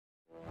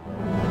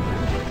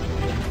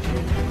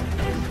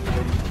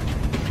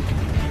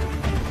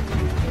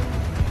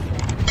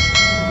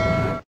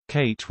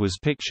Kate was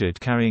pictured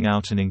carrying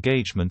out an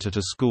engagement at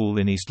a school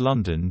in East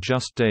London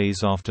just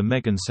days after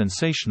Meghan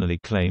sensationally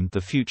claimed the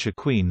future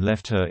Queen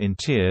left her in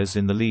tears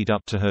in the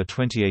lead-up to her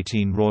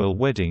 2018 royal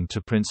wedding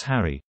to Prince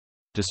Harry,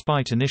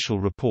 despite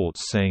initial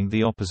reports saying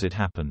the opposite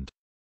happened.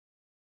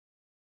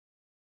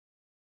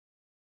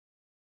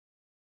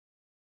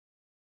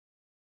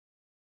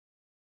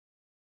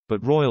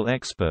 But royal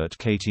expert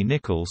Katie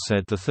Nicholl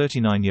said the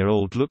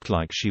 39-year-old looked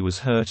like she was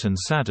hurt and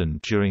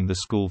saddened during the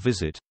school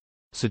visit,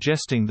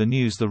 suggesting the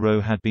news the row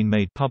had been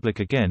made public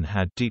again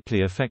had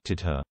deeply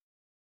affected her.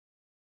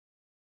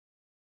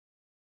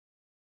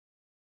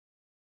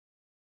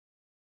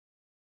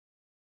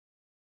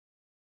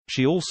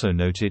 She also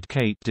noted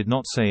Kate did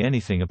not say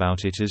anything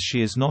about it as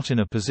she is not in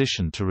a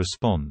position to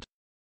respond.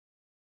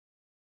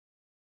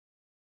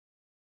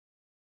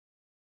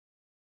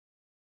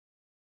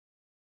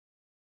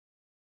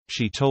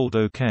 She told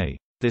OK,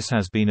 "This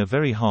has been a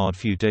very hard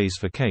few days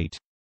for Kate,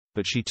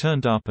 but she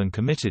turned up and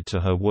committed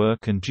to her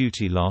work and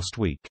duty last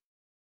week.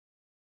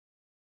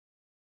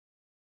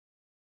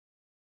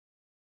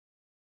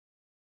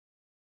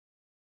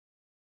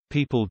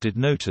 People did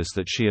notice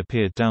that she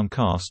appeared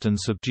downcast and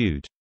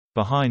subdued.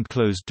 Behind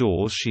closed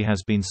doors she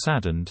has been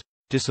saddened,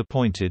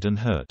 disappointed and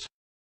hurt.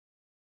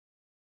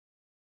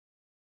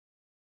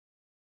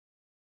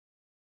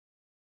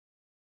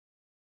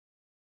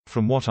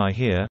 From what I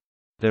hear,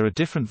 there are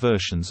different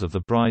versions of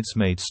the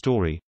bridesmaid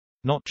story,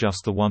 not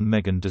just the one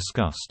Meghan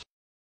discussed.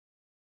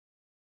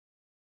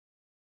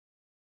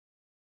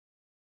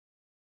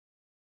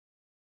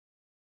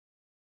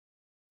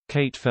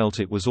 Kate felt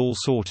it was all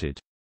sorted,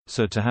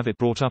 so to have it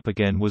brought up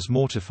again was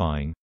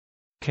mortifying.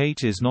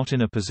 Kate is not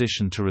in a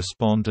position to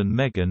respond and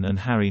Meghan and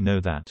Harry know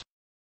that.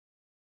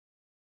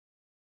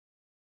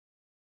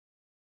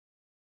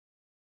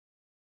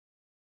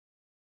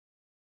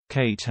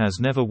 Kate has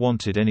never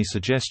wanted any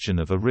suggestion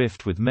of a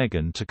rift with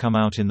Meghan to come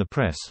out in the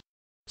press,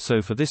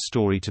 so for this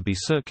story to be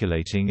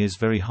circulating is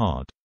very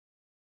hard.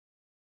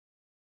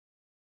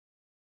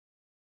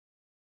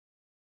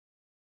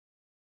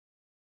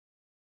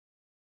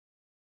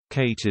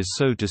 Kate is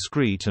so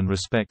discreet and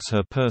respects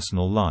her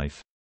personal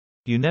life.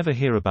 You never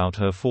hear about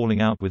her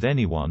falling out with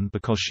anyone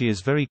because she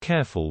is very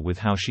careful with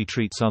how she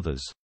treats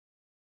others.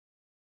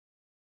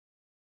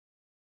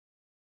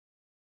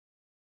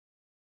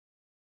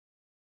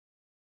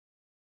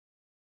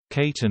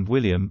 Kate and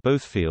William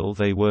both feel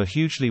they were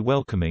hugely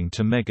welcoming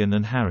to Meghan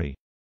and Harry.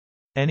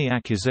 Any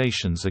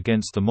accusations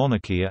against the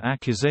monarchy are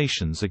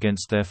accusations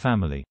against their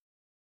family.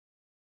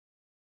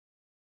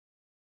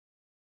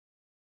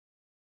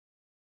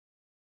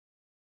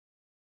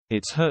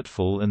 It's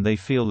hurtful and they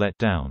feel let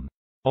down.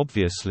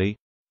 Obviously,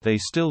 they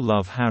still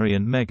love Harry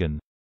and Meghan,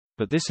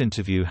 but this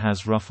interview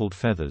has ruffled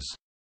feathers.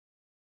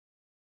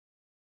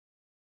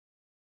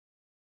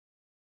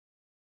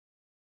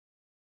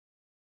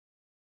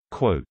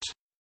 Quote,